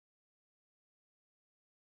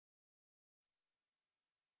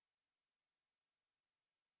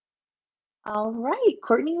All right,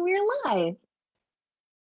 Courtney, we're live.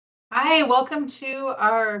 Hi, welcome to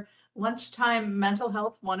our lunchtime mental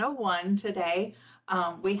health 101 today.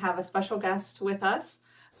 We have a special guest with us,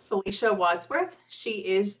 Felecia Wadsworth. She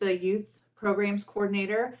is the youth programs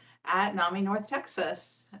coordinator at NAMI North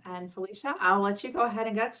Texas. And Felecia, I'll let you go ahead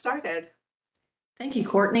and get started. Thank you,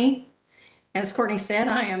 Courtney. As Courtney said,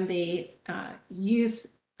 I am the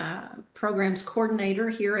youth programs coordinator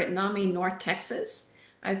here at NAMI North Texas.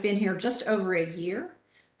 I've been here just over a year.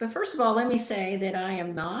 But first of all, let me say that I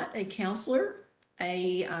am not a counselor,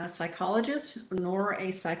 a psychologist, nor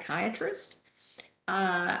a psychiatrist.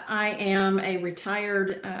 I am a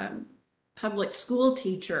retired public school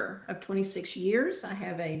teacher of 26 years. I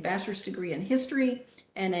have a bachelor's degree in history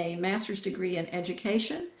and a master's degree in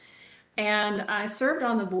education. And I served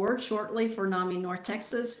on the board shortly for NAMI North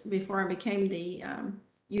Texas before I became the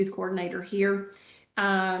youth coordinator here.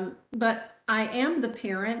 But I am the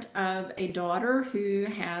parent of a daughter who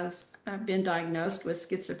has been diagnosed with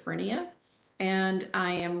schizophrenia, and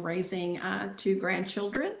I am raising two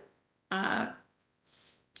grandchildren.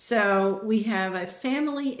 So we have a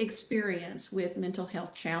family experience with mental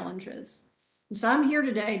health challenges. So I'm here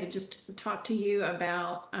today to just talk to you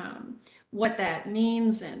about what that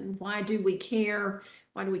means and why do we care?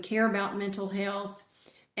 Why do we care about mental health?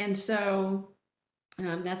 And so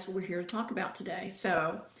that's what we're here to talk about today.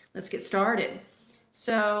 So let's get started.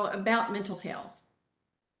 So about mental health.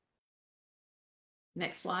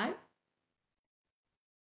 Next slide.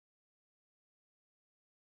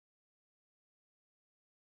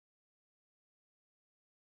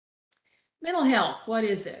 Mental health, what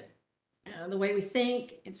is it? The way we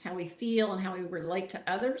think, it's how we feel and how we relate to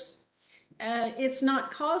others. It's not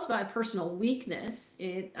caused by personal weakness.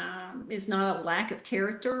 It is not a lack of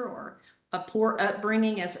character or a poor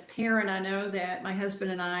upbringing. As a parent, I know that my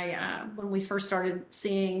husband and I, when we first started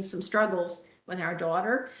seeing some struggles with our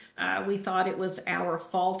daughter, we thought it was our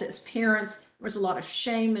fault as parents. There was a lot of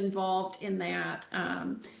shame involved in that.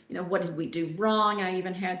 What did we do wrong? I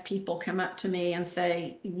even had people come up to me and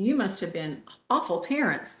say, "You must have been awful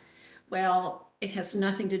parents." Well, it has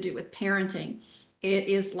nothing to do with parenting. It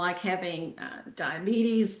is like having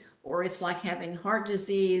diabetes, or it's like having heart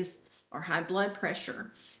disease or high blood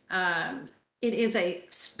pressure. It is a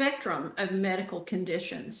spectrum of medical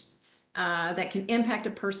conditions that can impact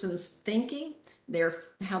a person's thinking,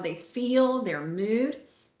 how they feel, their mood.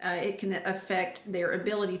 It can affect their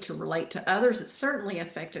ability to relate to others. It certainly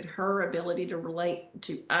affected her ability to relate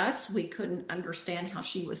to us. We couldn't understand how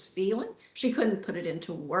she was feeling. She couldn't put it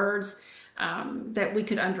into words that we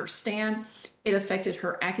could understand. It affected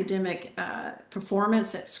her academic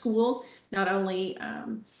performance at school, not only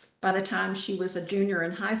by the time she was a junior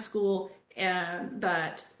in high school,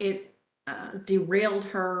 but it derailed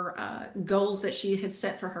her goals that she had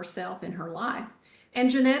set for herself in her life. And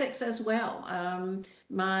genetics as well.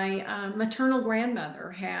 My maternal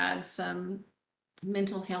grandmother had some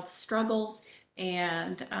mental health struggles,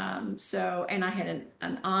 and and I had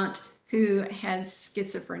an aunt who had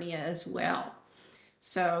schizophrenia as well.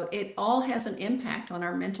 So it all has an impact on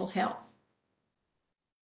our mental health.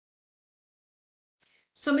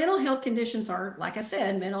 So mental health conditions are, like I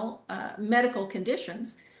said, medical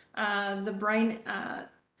conditions. The brain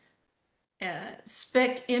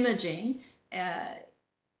SPECT imaging,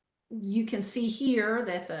 you can see here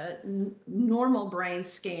that the normal brain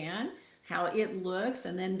scan, how it looks,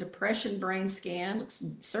 and then depression brain scan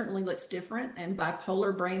certainly looks different, and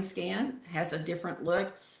bipolar brain scan has a different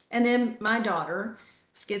look. And then my daughter,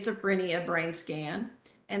 schizophrenia brain scan,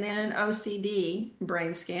 and then an OCD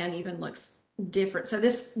brain scan even looks different. So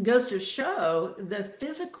this goes to show the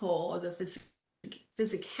physical or the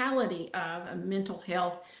physicality of a mental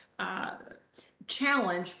health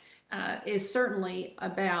challenge is certainly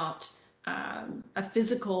about a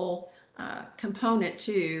physical component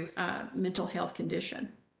to mental health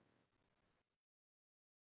condition.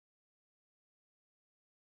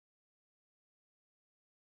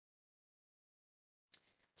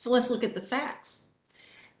 So let's look at the facts.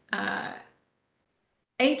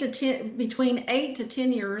 Between 8 to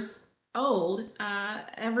 10 years old,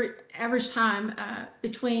 average time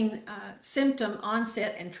between symptom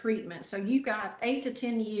onset and treatment. So you got 8 to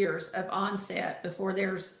 10 years of onset before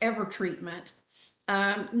there's ever treatment.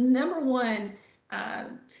 Number one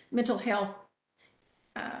mental health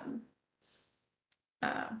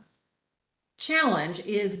challenge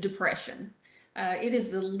is depression. It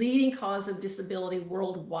is the leading cause of disability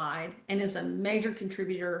worldwide and is a major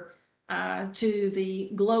contributor to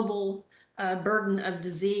the global burden of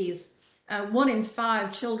disease. 1 in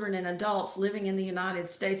 5 children and adults living in the United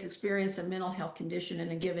States experience a mental health condition in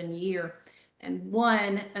a given year. and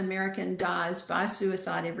 1 American dies by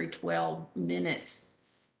suicide every 12 minutes.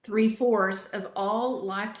 3/4 of all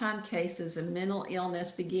lifetime cases of mental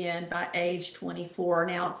illness begin by age 24.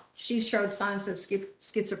 Now, she showed signs of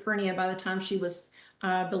schizophrenia by the time she was,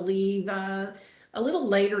 I believe, a little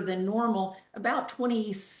later than normal, about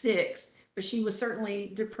 26, but she was certainly,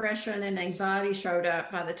 depression and anxiety showed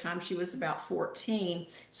up by the time she was about 14.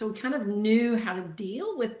 So we kind of knew how to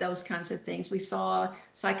deal with those kinds of things. We saw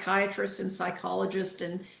psychiatrists and psychologists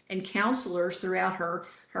and counselors throughout her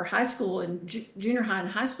high school and junior high and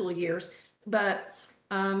high school years. But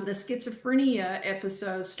the schizophrenia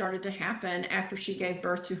episodes started to happen after she gave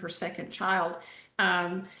birth to her second child.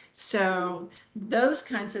 So those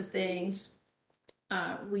kinds of things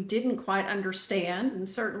we didn't quite understand, and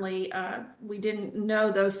certainly we didn't know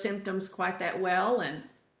those symptoms quite that well.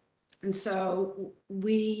 And so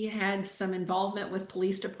we had some involvement with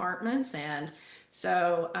police departments. And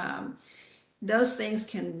so those things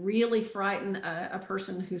can really frighten a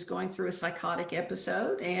person who's going through a psychotic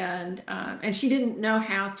episode. And she didn't know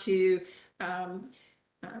how to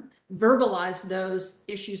verbalize those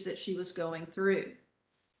issues that she was going through.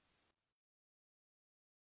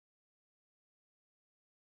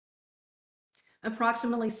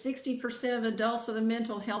 Approximately 60% of adults with a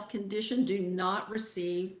mental health condition do not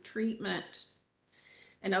receive treatment.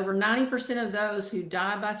 And over 90% of those who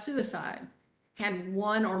die by suicide had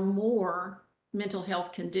one or more mental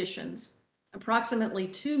health conditions. Approximately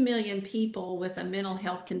 2 million people with a mental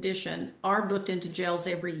health condition are booked into jails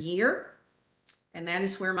every year. And that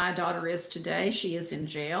is where my daughter is today. She is in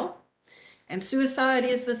jail. And suicide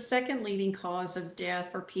is the second leading cause of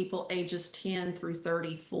death for people ages 10 through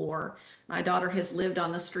 34. My daughter has lived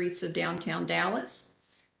on the streets of downtown Dallas.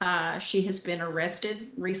 She has been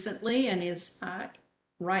arrested recently and is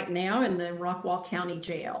right now in the Rockwall County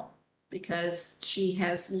Jail because she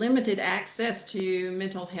has limited access to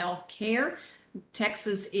mental health care.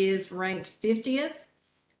 Texas is ranked 50th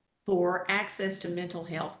for access to mental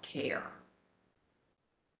health care.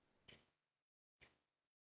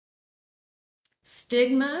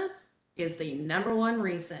 Stigma is the #1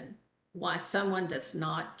 reason why someone does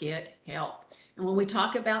not get help. And when we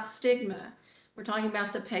talk about stigma, we're talking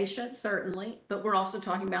about the patient, certainly, but we're also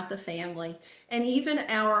talking about the family. And even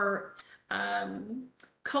our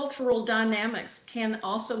cultural dynamics can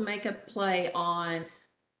also make a play on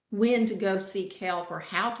when to go seek help or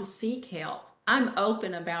how to seek help. I'm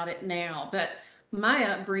open about it now, but my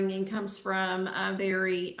upbringing comes from a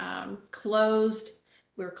very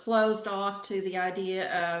we're closed off to the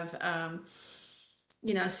idea of,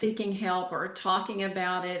 seeking help or talking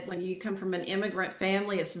about it. When you come from an immigrant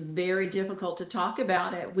family, it's very difficult to talk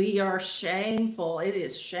about it. We are shameful. It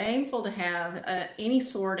is shameful to have any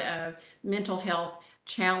sort of mental health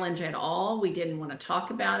challenge at all. We didn't want to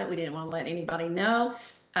talk about it. We didn't want to let anybody know.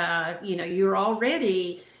 You're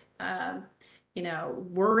already,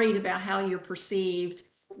 worried about how you're perceived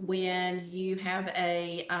when you have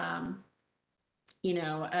an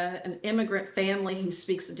immigrant family who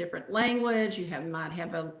speaks a different language. You might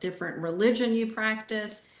have a different religion you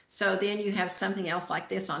practice. So then you have something else like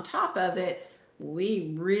this on top of it.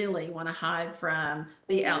 We really want to hide from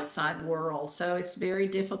the outside world. So it's very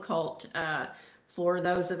difficult for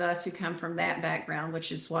those of us who come from that background,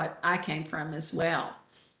 which is what I came from as well.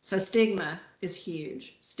 So stigma is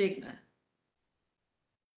huge. Stigma.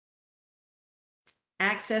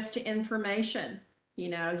 Access to information.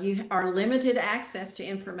 You are limited access to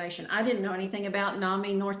information. I didn't know anything about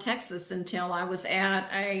NAMI North Texas until I was at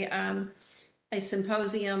a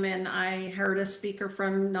symposium and I heard a speaker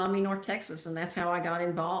from NAMI North Texas, and that's how I got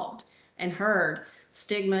involved and heard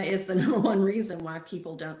stigma is the #1 reason why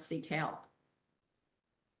people don't seek help.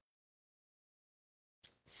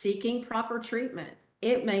 Seeking proper treatment.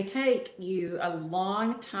 It may take you a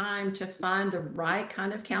long time to find the right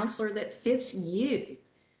kind of counselor that fits you.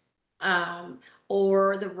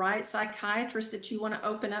 Or the right psychiatrist that you want to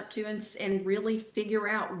open up to and really figure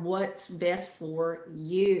out what's best for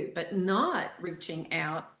you. But not reaching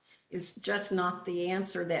out is just not the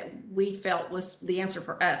answer that we felt was the answer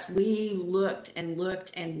for us. We looked and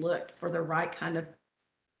looked and looked for the right kind of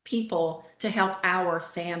people to help our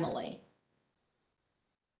family.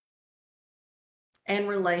 And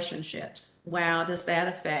relationships. Wow, does that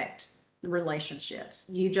affect relationships?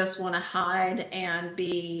 You just want to hide and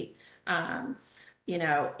be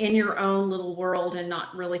in your own little world and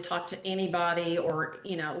not really talk to anybody or,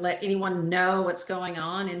 let anyone know what's going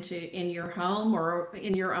on in your home or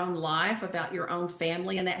in your own life about your own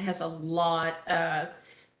family. And that has a lot of,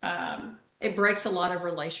 it breaks a lot of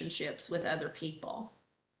relationships with other people.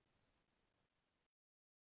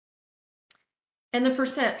 And the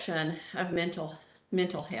perception of mental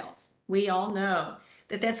health. We all know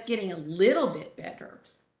that that's getting a little bit better,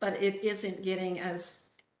 but it isn't getting as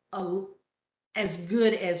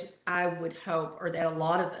good as I would hope, or that a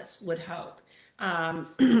lot of us would hope.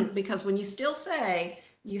 Because when you still say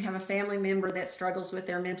you have a family member that struggles with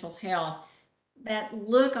their mental health, that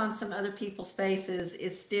look on some other people's faces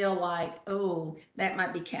is still like, oh, that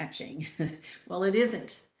might be catching. Well, it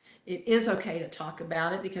isn't. It is okay to talk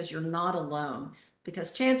about it because you're not alone.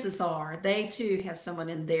 Because chances are they too have someone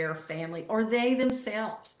in their family, or they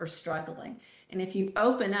themselves are struggling. And if you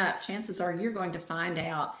open up, chances are you're going to find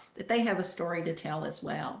out that they have a story to tell as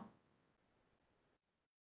well.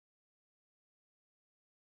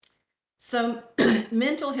 So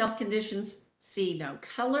mental health conditions see no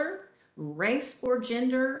color, race, or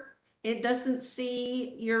gender. It doesn't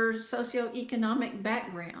see your socioeconomic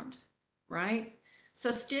background, right? So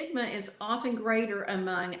stigma is often greater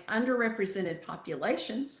among underrepresented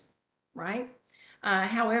populations, right?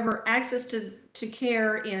 However, access to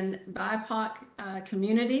care in BIPOC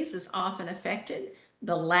communities is often affected.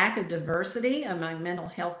 The lack of diversity among mental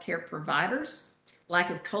health care providers, lack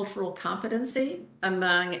of cultural competency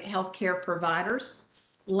among healthcare providers,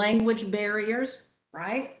 language barriers,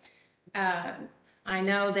 right? I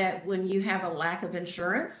know that when you have a lack of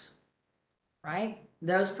insurance, right,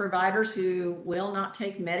 those providers who will not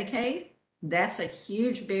take Medicaid, that's a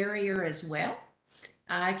huge barrier as well.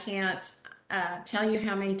 I can't tell you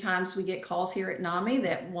how many times we get calls here at NAMI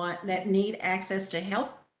that need access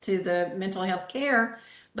to the mental health care,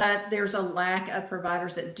 but there's a lack of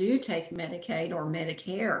providers that do take Medicaid or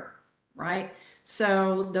Medicare, right?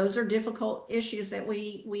 So those are difficult issues that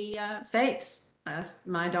we face.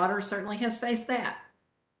 My daughter certainly has faced that.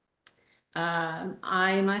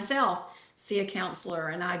 I myself see a counselor,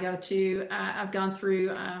 and I've gone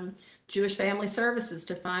through Jewish Family Services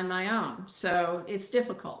to find my own. So it's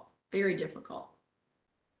difficult, very difficult.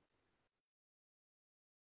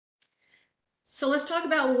 So let's talk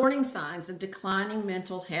about warning signs of declining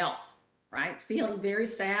mental health, right? Feeling very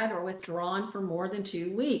sad or withdrawn for more than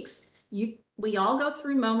 2 weeks. We all go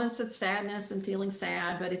through moments of sadness and feeling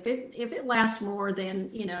sad, but if it lasts more than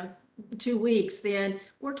 2 weeks, then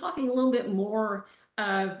we're talking a little bit more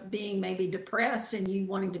of being maybe depressed and you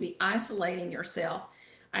wanting to be isolating yourself.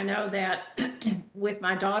 I know that with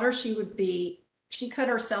my daughter, she cut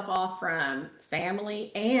herself off from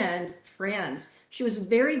family and friends. She was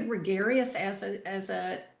very gregarious as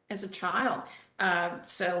a child,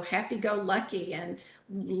 so happy-go-lucky, and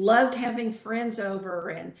loved having friends over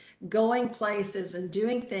and going places and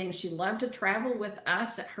doing things. She loved to travel with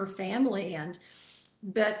us, her family,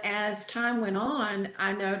 but as time went on,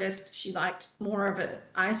 I noticed she liked more of an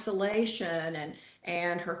isolation,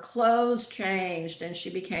 and her clothes changed, and she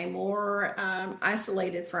became more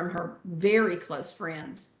isolated from her very close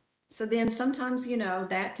friends. So then sometimes,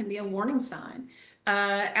 that can be a warning sign.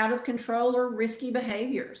 Out of control or risky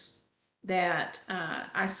behaviors that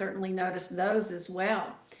I certainly noticed those as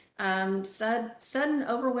well. Sudden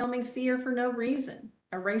overwhelming fear for no reason,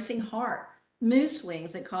 a racing heart, mood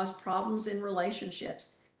swings that cause problems in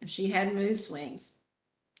relationships. And she had mood swings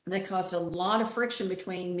that caused a lot of friction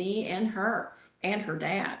between me and her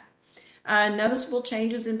dad. Noticeable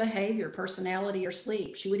changes in behavior, personality, or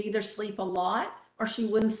sleep. She would either sleep a lot or she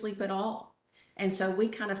wouldn't sleep at all. And so we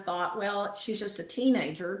kind of thought, well, she's just a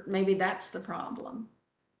teenager. Maybe that's the problem.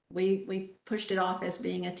 We pushed it off as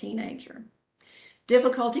being a teenager.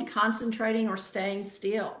 Difficulty concentrating or staying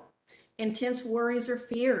still. Intense worries or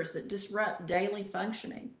fears that disrupt daily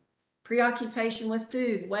functioning. Preoccupation with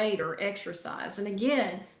food, weight, or exercise. And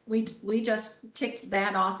again, we just ticked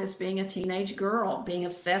that off as being a teenage girl, being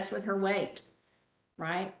obsessed with her weight,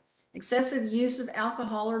 right? Excessive use of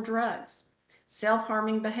alcohol or drugs.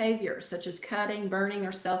 Self-harming behaviors such as cutting, burning,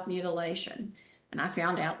 or self-mutilation. And I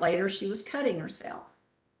found out later she was cutting herself.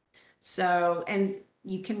 So, and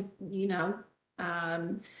you can,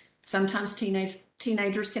 sometimes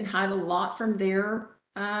teenagers can hide a lot from their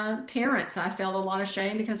parents. I felt a lot of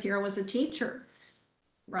shame because here I was a teacher,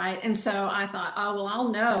 right? And so I thought, oh, well, I'll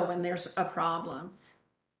know when there's a problem.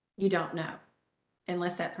 You don't know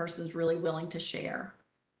unless that person's really willing to share,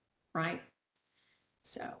 right?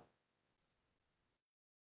 So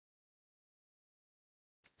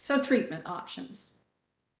treatment options.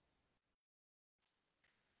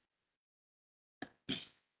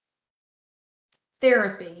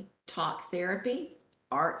 Therapy, talk therapy,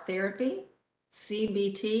 art therapy,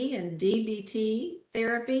 CBT and DBT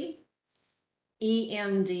therapy,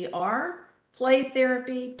 EMDR, play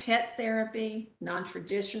therapy, pet therapy,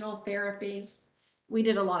 non-traditional therapies. We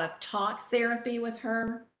did a lot of talk therapy with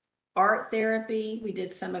her, art therapy, we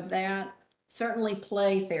did some of that, Certainly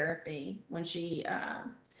play therapy when she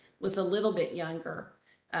was a little bit younger.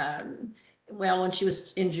 Well, when she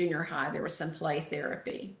was in junior high, there was some play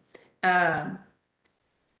therapy.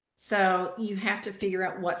 So you have to figure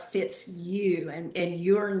out what fits you and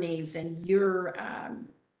your needs and your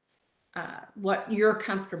what you're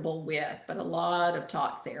comfortable with. But a lot of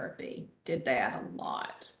talk therapy did that a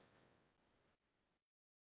lot.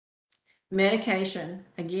 Medication,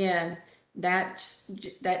 again, that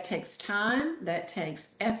takes time, that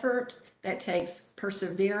takes effort, that takes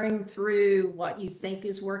persevering through what you think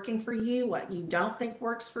is working for you, what you don't think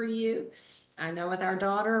works for you. I know with our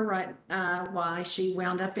daughter, right, why she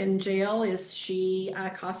wound up in jail is she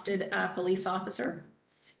accosted a police officer,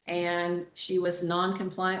 and she was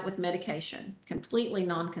non-compliant with medication, completely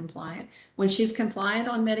non-compliant. When she's compliant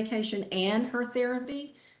on medication and her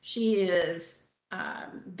therapy, she is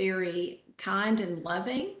very kind and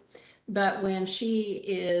loving. But when she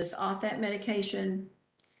is off that medication,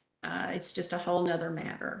 it's just a whole nother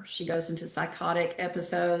matter. She goes into psychotic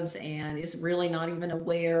episodes and is really not even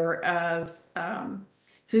aware of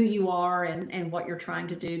who you are and what you're trying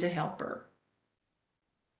to do to help her.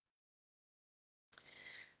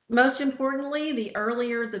 Most importantly, the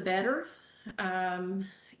earlier the better.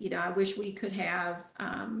 I wish we could have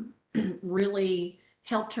really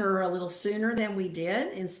helped her a little sooner than we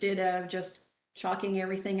did, instead of just chalking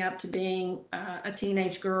everything up to being a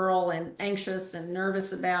teenage girl and anxious and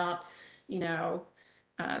nervous about,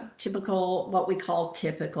 typical, what we call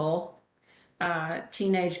typical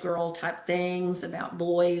teenage girl type things about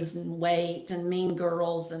boys and weight and mean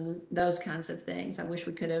girls and those kinds of things. I wish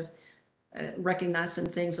we could have recognized some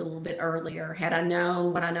things a little bit earlier. Had I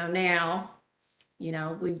known what I know now,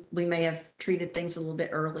 we may have treated things a little bit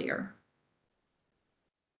earlier.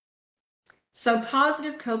 So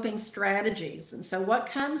positive coping strategies. And so what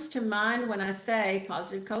comes to mind when I say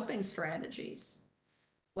positive coping strategies?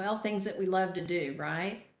 Well, things that we love to do,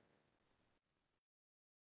 right?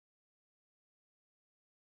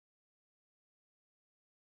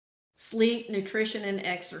 Sleep, nutrition, and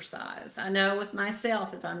exercise. I know with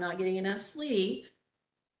myself, if I'm not getting enough sleep,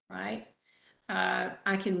 right,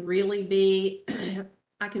 I can really be,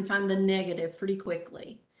 I can find the negative pretty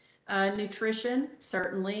quickly. Nutrition,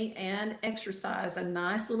 certainly, and exercise. A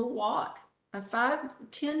nice little walk, a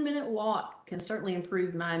 5-10 minute walk can certainly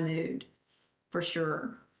improve my mood, for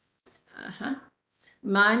sure.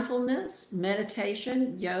 Mindfulness,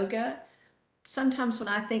 meditation, yoga. Sometimes when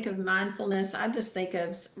I think of mindfulness, I just think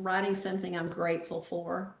of writing something I'm grateful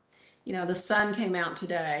for. The sun came out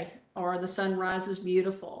today, or the sunrise is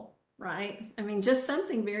beautiful, right? I mean, just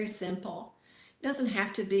something very simple. It doesn't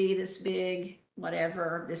have to be this big,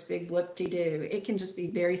 whatever, this big whoop-de-doo. It can just be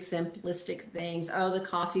very simplistic things. Oh, the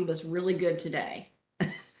coffee was really good today.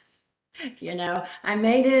 I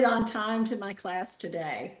made it on time to my class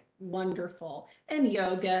today. Wonderful. And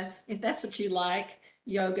yoga, if that's what you like,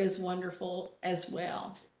 yoga is wonderful as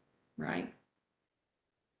well, right?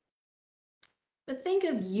 But think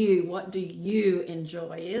of you. What do you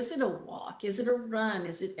enjoy? Is it a walk? Is it a run?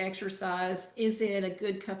 Is it exercise? Is it a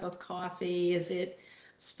good cup of coffee? Is it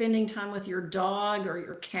spending time with your dog or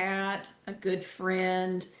your cat, a good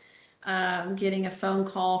friend, getting a phone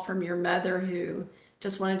call from your mother who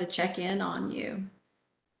just wanted to check in on you?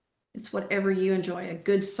 It's whatever you enjoy, a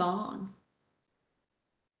good song.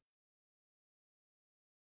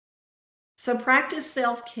 So practice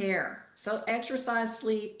self-care. So exercise,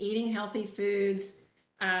 sleep, eating healthy foods,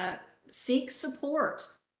 seek support,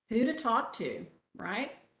 who to talk to,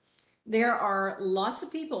 right? There are lots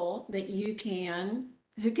of people that who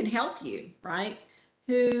can help you, right?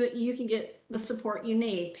 Who you can get the support you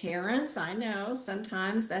need. Parents, I know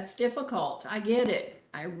sometimes that's difficult. I get it.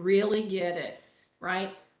 I really get it,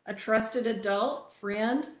 right? A trusted adult,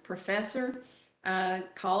 friend, professor.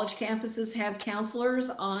 College campuses have counselors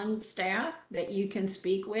on staff that you can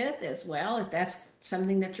speak with as well, if that's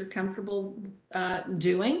something that you're comfortable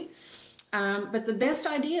doing. But the best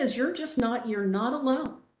idea is you're not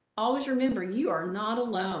alone. Always remember, you are not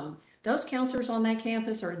alone. Those counselors on that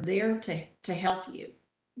campus are there to help you.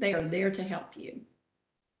 They are there to help you.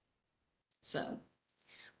 So,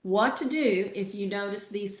 what to do if you notice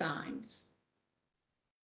these signs?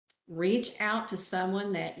 Reach out to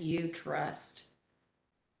someone that you trust.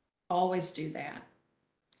 Always do that.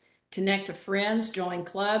 Connect to friends, join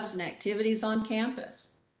clubs and activities on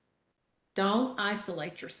campus. Don't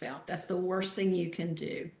isolate yourself. That's the worst thing you can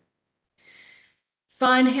do.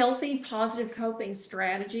 Find healthy, positive coping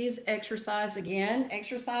strategies. Exercise again.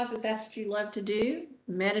 Exercise if that's what you love to do.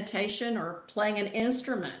 Meditation or playing an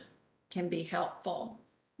instrument can be helpful,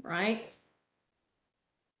 right?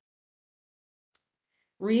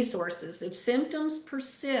 Resources. If symptoms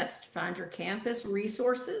persist, find your campus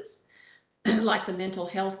resources like the mental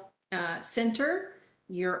health center,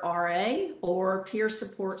 your RA, or peer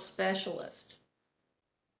support specialist.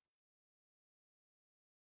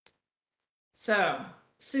 So,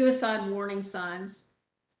 suicide warning signs.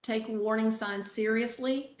 Take warning signs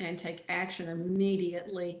seriously and take action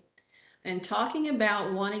immediately. And talking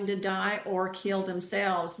about wanting to die or kill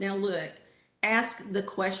themselves. Now look, ask the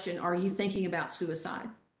question, are you thinking about suicide?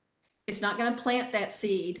 It's not going to plant that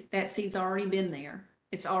seed. That seed's already been there.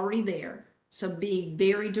 It's already there. So be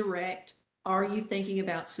very direct. Are you thinking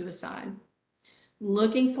about suicide?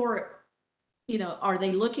 Looking for, are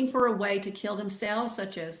they looking for a way to kill themselves,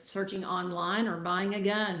 such as searching online or buying a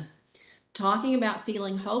gun? Talking about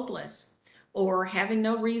feeling hopeless or having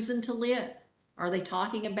no reason to live? Are they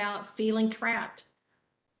talking about feeling trapped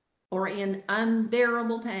or in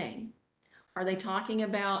unbearable pain? Are they talking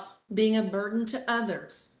about being a burden to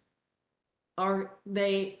others? Are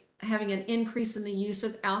they having an increase in the use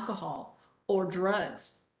of alcohol or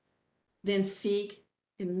drugs? Then seek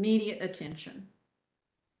immediate attention.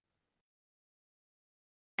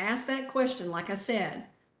 Ask that question, like I said,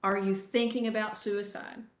 are you thinking about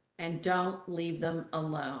suicide? And don't leave them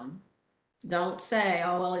alone. Don't say,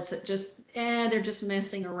 oh, well, it's just, they're just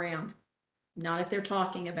messing around. Not if they're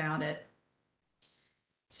talking about it.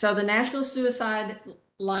 So the National Suicide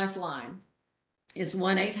Lifeline is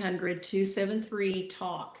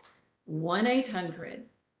 1-800-273-TALK,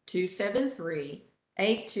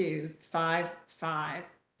 1-800-273-8255,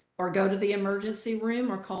 or go to the emergency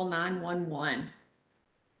room or call 911.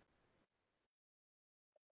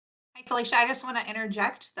 Hi, Felicia. I just want to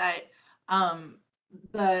interject that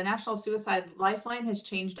the National Suicide Lifeline has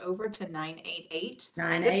changed over to 988.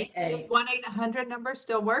 988. This 1-800 number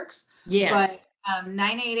still works. Yes. But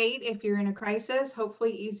 988, if you're in a crisis,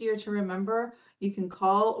 hopefully easier to remember, you can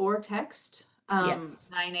call or text Yes.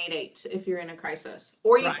 988 if you're in a crisis.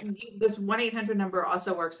 Or you Right. can this 1-800 number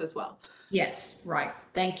also works as well. Yes, right.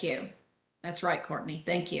 Thank you. That's right, Courtney.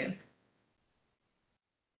 Thank you.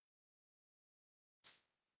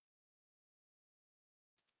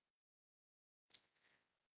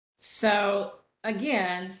 So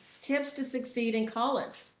again, tips to succeed in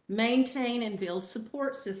college. Maintain and build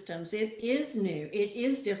support systems. It is new. It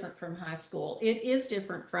is different from high school. It is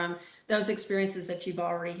different from those experiences that you've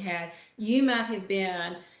already had. You might have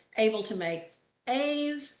been able to make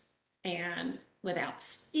A's and without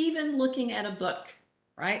even looking at a book,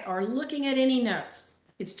 right? Or looking at any notes.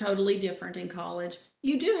 It's totally different in college.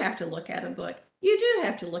 You do have to look at a book. You do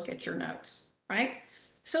have to look at your notes, right?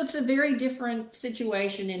 So it's a very different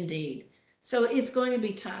situation indeed. So it's going to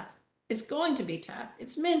be tough. It's going to be tough.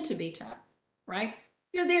 It's meant to be tough, right?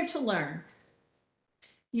 You're there to learn.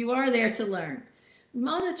 You are there to learn.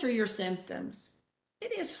 Monitor your symptoms.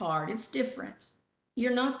 It is hard. It's different.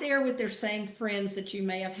 You're not there with their same friends that you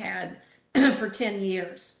may have had for 10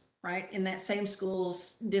 years, right? In that same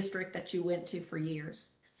school's district that you went to for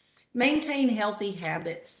years. Maintain healthy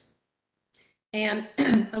habits and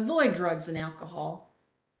avoid drugs and alcohol.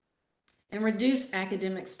 And reduce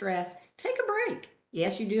academic stress. Take a break.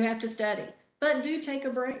 Yes, you do have to study, but do take a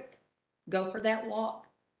break. Go for that walk,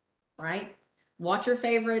 right? Watch your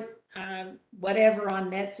favorite whatever on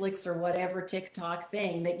Netflix or whatever TikTok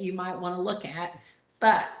thing that you might want to look at,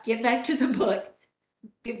 but get back to the book,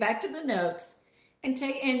 get back to the notes, and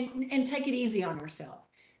take it easy on yourself.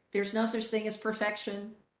 There's no such thing as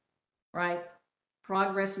perfection, right?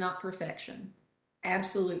 Progress, not perfection.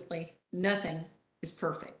 Absolutely nothing is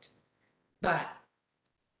perfect. But,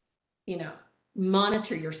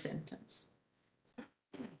 monitor your symptoms.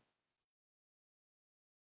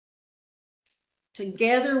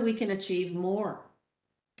 Together we can achieve more,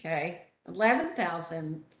 okay?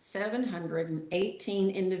 11,718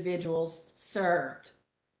 individuals served,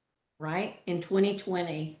 right? In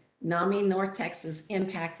 2020, NAMI North Texas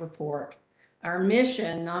Impact Report. Our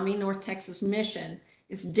mission, NAMI North Texas mission,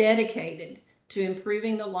 is dedicated to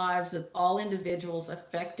improving the lives of all individuals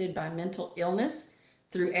affected by mental illness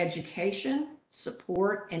through education,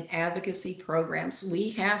 support, and advocacy programs.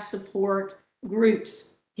 We have support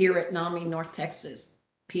groups here at NAMI North Texas,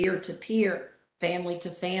 peer-to-peer,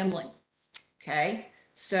 family-to-family, okay?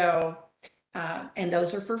 So, and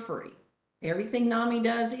those are for free. Everything NAMI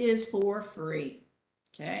does is for free,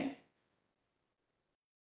 okay?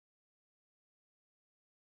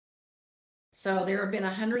 So there have been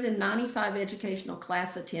 195 educational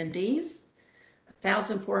class attendees,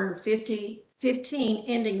 1,415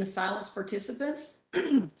 ending the silence participants,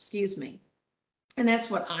 excuse me. And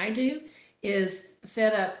that's what I do, is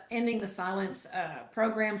set up Ending the Silence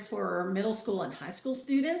programs for middle school and high school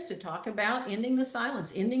students to talk about ending the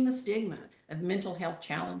silence, ending the stigma of mental health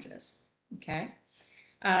challenges. Okay.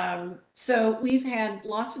 So we've had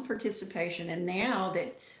lots of participation, and now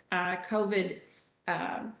that COVID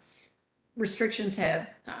restrictions have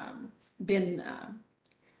been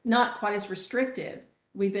not quite as restrictive,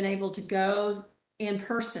 we've been able to go in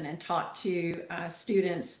person and talk to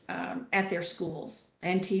students at their schools,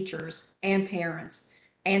 and teachers and parents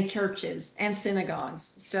and churches and synagogues.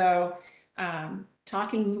 So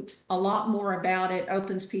talking a lot more about it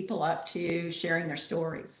opens people up to sharing their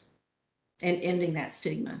stories and ending that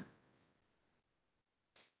stigma.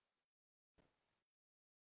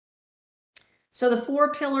 So the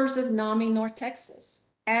 4 pillars of NAMI North Texas: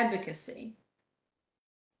 advocacy,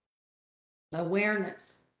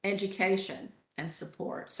 awareness, education, and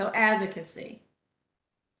support. So advocacy: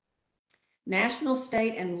 national,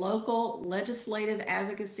 state, and local legislative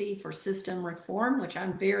advocacy for system reform, which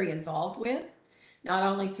I'm very involved with, not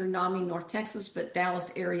only through NAMI North Texas, but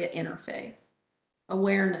Dallas area interfaith.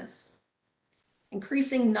 Awareness: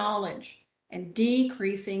 increasing knowledge and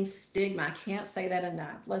decreasing stigma. I can't say that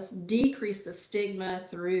enough. Let's decrease the stigma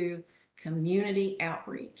through community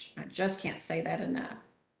outreach. I just can't say that enough.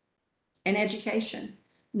 And education: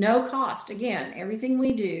 no cost. Again, everything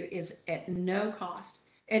we do is at no cost.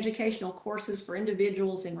 Educational courses for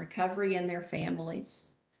individuals in recovery and their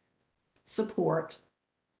families. Support: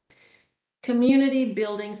 community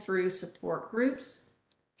building through support groups,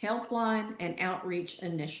 helpline, and outreach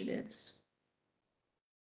initiatives.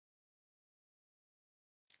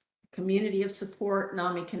 Community of support: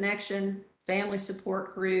 NAMI Connection, family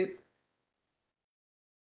support group,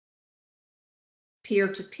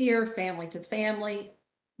 peer-to-peer, family-to-family,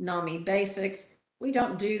 NAMI Basics. We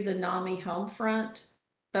don't do the NAMI Homefront,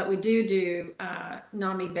 but we do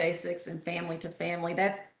NAMI Basics and family-to-family.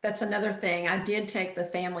 That's another thing. I did take the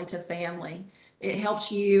family-to-family. It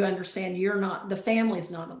helps you understand the family's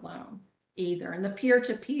not alone either. And the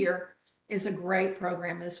peer-to-peer is a great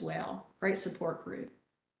program as well, great support group.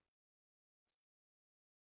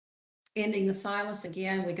 Ending the silence: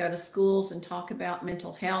 again, we go to schools and talk about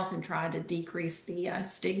mental health and try to decrease the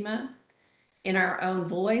stigma in our own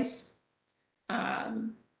voice.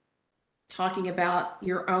 Talking about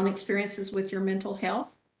your own experiences with your mental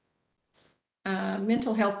health.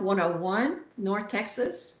 Mental Health 101, North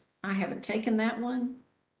Texas. I haven't taken that one.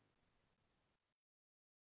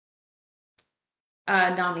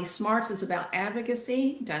 NAMI Smarts is about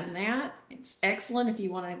advocacy, done that. It's excellent if you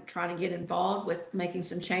want to try to get involved with making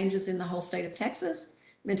some changes in the whole state of Texas.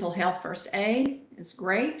 Mental Health First Aid is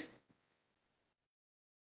great.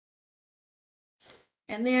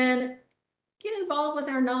 And then get involved with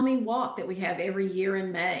our NAMI Walk that we have every year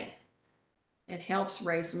in May. It helps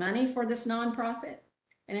raise money for this nonprofit,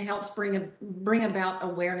 and it helps bring about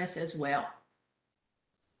awareness as well.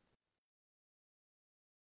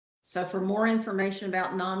 So for more information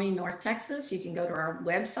about NAMI North Texas, you can go to our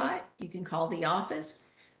website. You can call the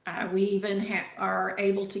office. We even are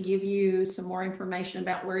able to give you some more information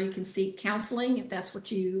about where you can seek counseling if that's what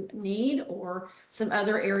you need, or some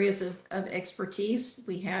other areas of expertise.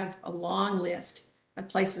 We have a long list of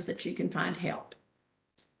places that you can find help.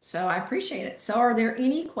 So I appreciate it. So are there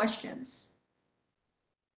any questions?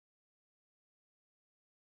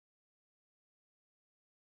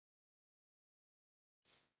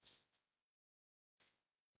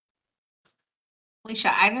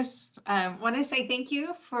 Felecia, I just want to say thank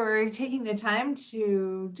you for taking the time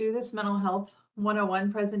to do this Mental Health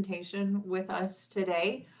 101 presentation with us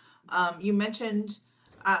today. You mentioned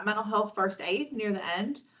mental health first aid near the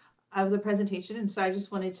end of the presentation, and so I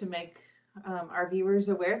just wanted to make our viewers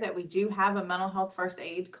aware that we do have a mental health first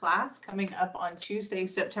aid class coming up on Tuesday,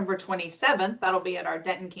 September 27th. That'll be at our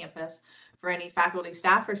Denton campus for any faculty,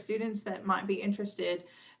 staff, or students that might be interested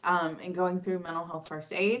in going through mental health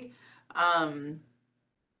first aid.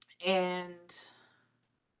 And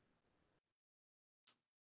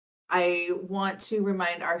I want to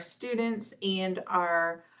remind our students and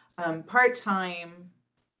our part-time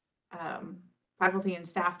faculty and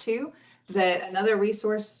staff too, that another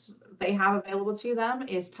resource they have available to them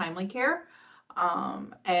is Timely Care.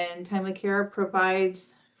 And Timely Care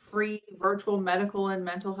provides free virtual medical and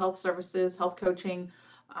mental health services, health coaching,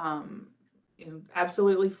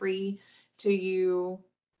 absolutely free to you.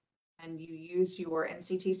 And you use your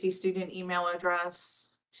NCTC student email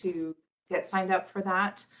address to get signed up for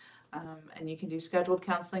that. And you can do scheduled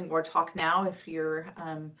counseling or talk now if you're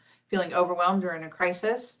feeling overwhelmed or in a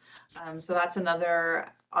crisis. So that's another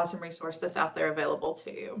awesome resource that's out there available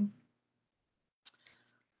to you.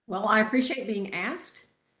 Well, I appreciate being asked.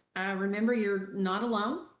 remember you're not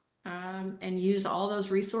alone, and use all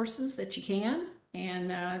those resources that you can,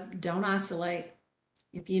 and don't isolate.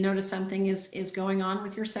 If you notice something is going on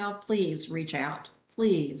with yourself, please reach out.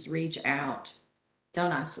 Please reach out.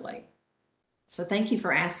 Don't isolate. So thank you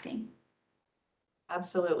for asking.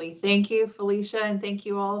 Absolutely. Thank you, Felecia, and thank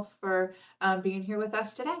you all for being here with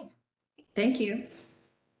us today. Thank you.